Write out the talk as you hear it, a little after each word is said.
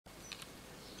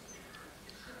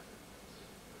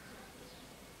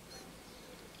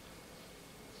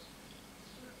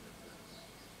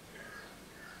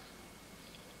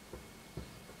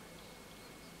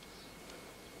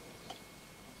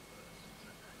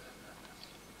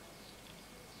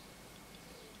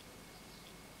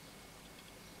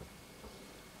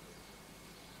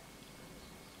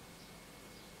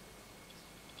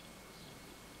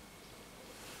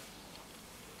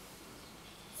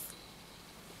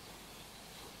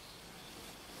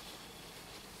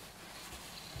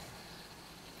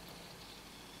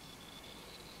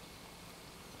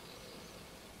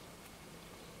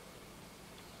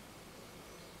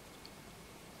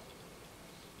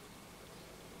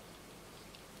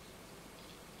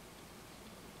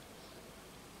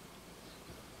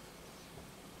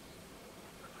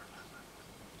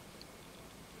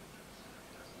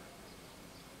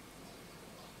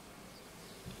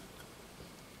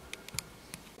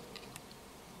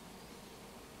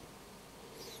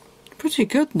pretty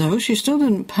good though. She still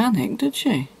didn't panic, did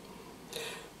she?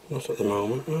 Not at the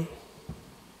moment, no.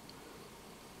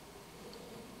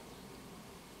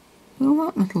 Well,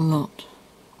 that little lot.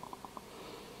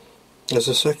 There's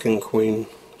a second queen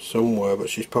somewhere, but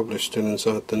she's probably still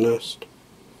inside the nest.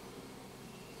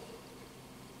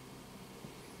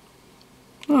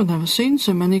 Oh, I've never seen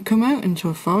so many come out into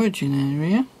a foraging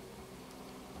area.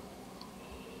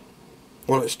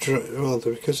 Well, it's dry. Well,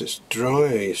 because it's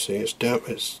dry, you see, it's damp.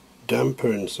 It's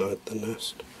damper inside the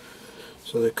nest,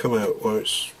 so they come out while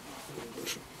it's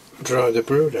dry the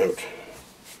brood out.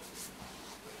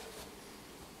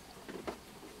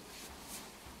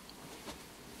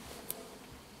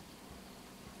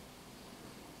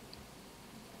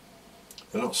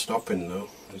 They're not stopping though.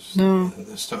 No.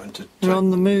 They're starting to. They're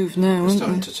on the move now, aren't they?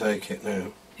 Starting to take it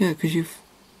now. Yeah, because you've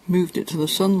moved it to the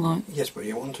sunlight. Yes, but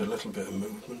you want a little bit of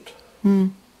movement. Hmm.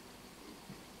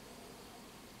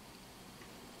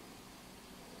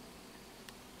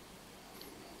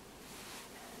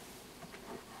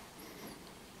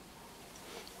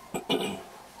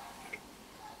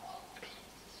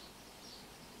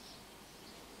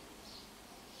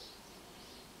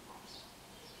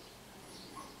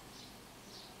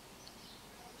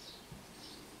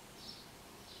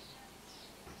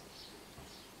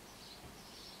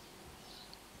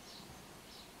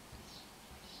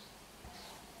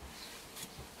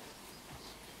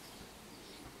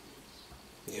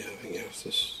 Yeah, I think you have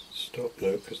to stop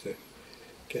now because they're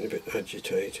getting a bit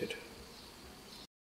agitated.